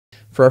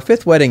For our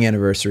 5th wedding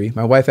anniversary,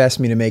 my wife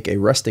asked me to make a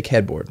rustic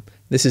headboard.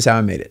 This is how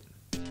I made it.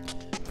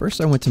 First,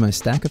 I went to my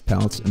stack of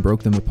pallets and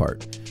broke them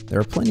apart. There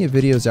are plenty of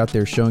videos out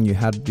there showing you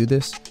how to do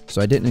this,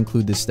 so I didn't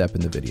include this step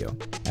in the video.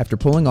 After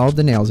pulling all of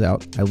the nails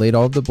out, I laid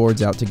all of the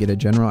boards out to get a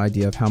general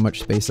idea of how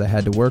much space I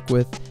had to work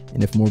with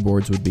and if more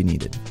boards would be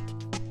needed.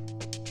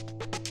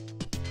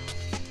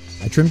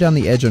 I trimmed down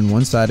the edge on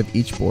one side of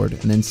each board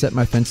and then set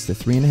my fence to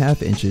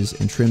 3.5 inches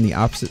and trimmed the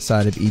opposite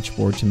side of each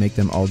board to make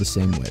them all the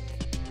same width.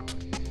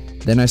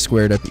 Then I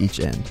squared up each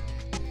end.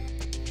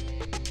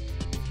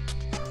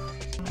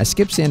 I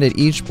skip sanded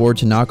each board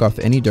to knock off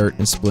any dirt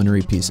and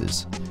splintery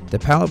pieces. The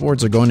pallet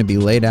boards are going to be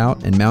laid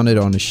out and mounted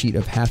on a sheet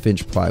of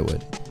 1/2-inch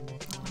plywood.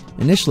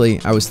 Initially,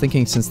 I was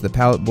thinking since the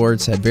pallet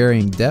boards had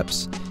varying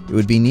depths, it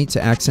would be neat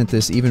to accent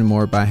this even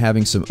more by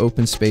having some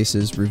open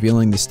spaces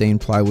revealing the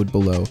stained plywood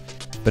below,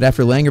 but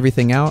after laying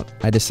everything out,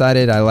 I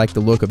decided I liked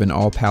the look of an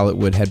all pallet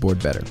wood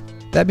headboard better.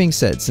 That being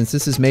said, since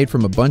this is made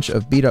from a bunch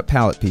of beat up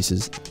pallet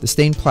pieces, the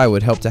stained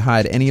plywood helped to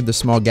hide any of the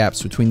small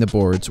gaps between the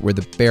boards where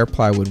the bare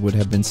plywood would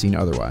have been seen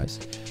otherwise.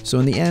 So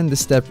in the end,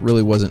 this step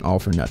really wasn't all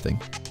for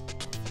nothing.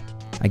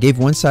 I gave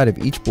one side of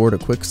each board a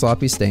quick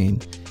sloppy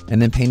stain,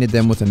 and then painted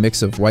them with a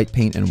mix of white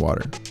paint and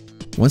water.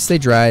 Once they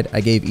dried,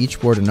 I gave each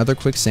board another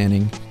quick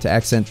sanding to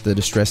accent the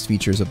distressed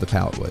features of the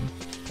pallet wood.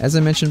 As I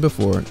mentioned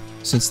before,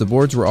 since the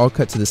boards were all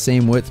cut to the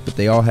same width but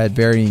they all had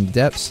varying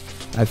depths,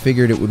 I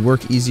figured it would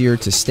work easier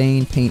to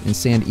stain, paint, and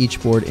sand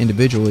each board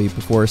individually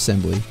before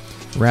assembly,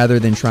 rather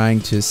than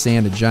trying to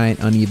sand a giant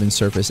uneven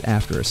surface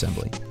after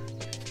assembly.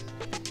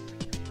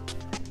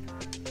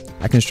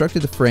 I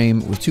constructed the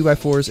frame with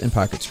 2x4s and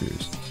pocket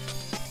screws.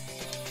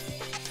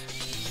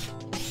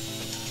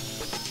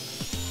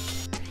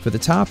 For the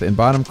top and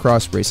bottom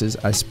cross braces,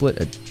 I split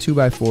a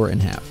 2x4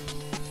 in half.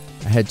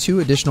 I had 2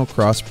 additional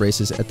cross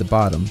braces at the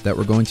bottom that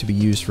were going to be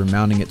used for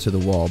mounting it to the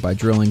wall by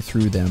drilling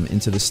through them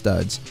into the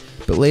studs,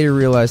 but later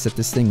realized that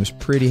this thing was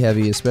pretty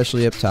heavy,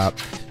 especially up top,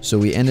 so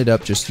we ended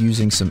up just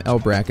using some L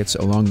brackets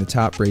along the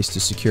top brace to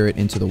secure it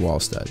into the wall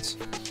studs.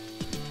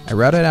 I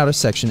routed out a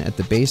section at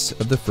the base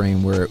of the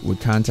frame where it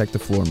would contact the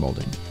floor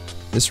molding.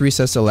 This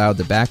recess allowed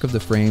the back of the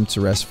frame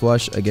to rest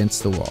flush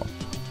against the wall.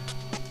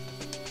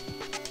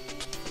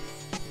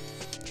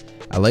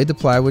 I laid the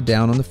plywood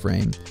down on the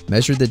frame,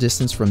 measured the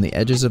distance from the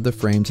edges of the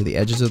frame to the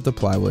edges of the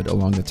plywood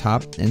along the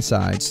top and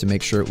sides to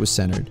make sure it was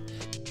centered.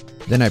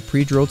 Then I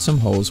pre-drilled some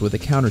holes with a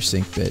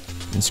countersink bit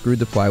and screwed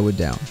the plywood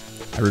down.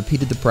 I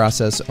repeated the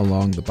process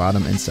along the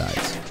bottom and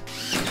sides.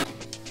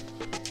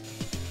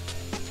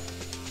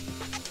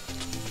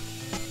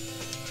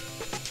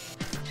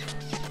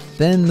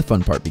 Then the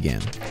fun part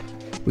began.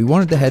 We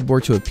wanted the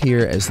headboard to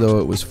appear as though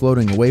it was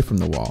floating away from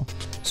the wall.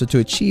 So to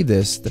achieve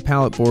this, the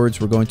pallet boards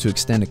were going to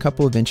extend a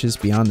couple of inches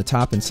beyond the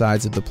top and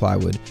sides of the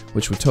plywood,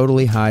 which would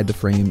totally hide the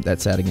frame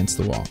that sat against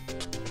the wall.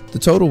 The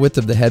total width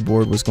of the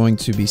headboard was going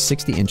to be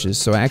 60 inches,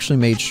 so I actually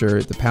made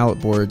sure the pallet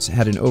boards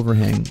had an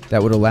overhang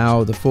that would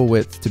allow the full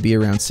width to be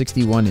around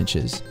 61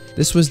 inches.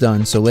 This was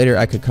done so later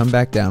I could come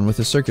back down with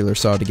a circular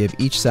saw to give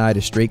each side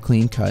a straight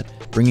clean cut,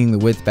 bringing the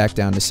width back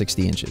down to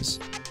 60 inches.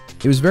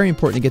 It was very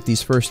important to get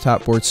these first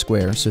top boards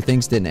square so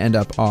things didn't end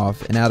up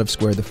off and out of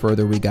square the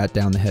further we got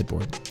down the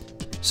headboard.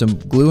 Some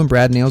glue and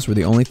brad nails were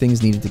the only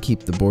things needed to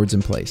keep the boards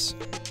in place.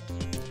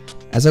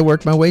 As I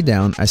worked my way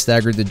down, I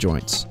staggered the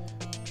joints.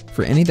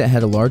 For any that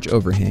had a large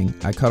overhang,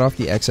 I cut off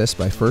the excess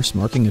by first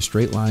marking a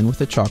straight line with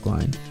a chalk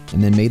line,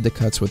 and then made the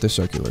cuts with a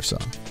circular saw.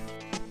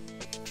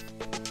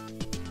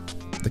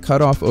 The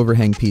cut off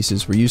overhang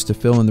pieces were used to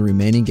fill in the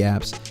remaining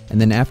gaps, and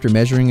then after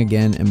measuring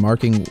again and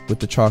marking with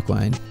the chalk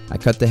line, I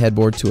cut the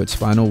headboard to its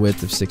final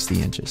width of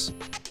 60 inches.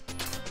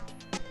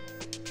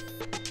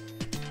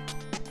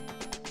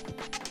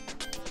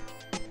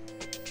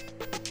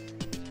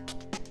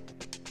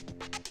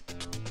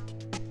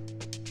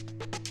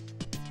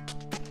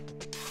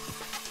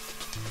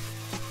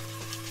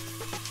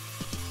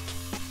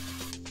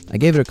 I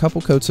gave it a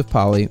couple coats of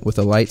poly with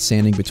a light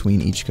sanding between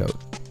each coat.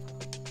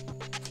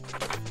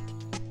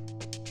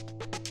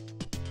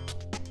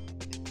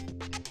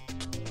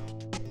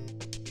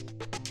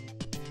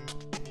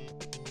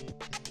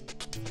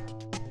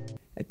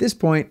 At this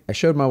point, I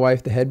showed my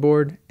wife the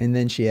headboard, and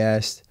then she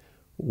asked,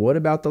 "What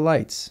about the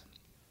lights?"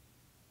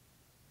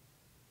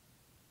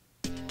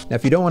 Now,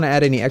 if you don't want to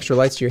add any extra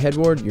lights to your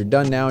headboard, you're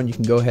done now and you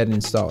can go ahead and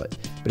install it.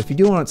 But if you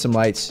do want some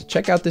lights,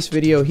 check out this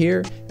video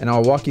here and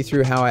I'll walk you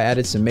through how I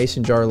added some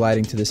mason jar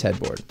lighting to this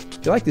headboard.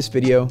 If you like this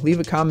video, leave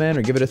a comment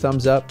or give it a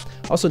thumbs up.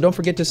 Also, don't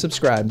forget to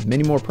subscribe.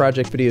 Many more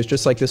project videos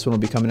just like this one will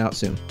be coming out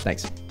soon.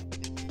 Thanks.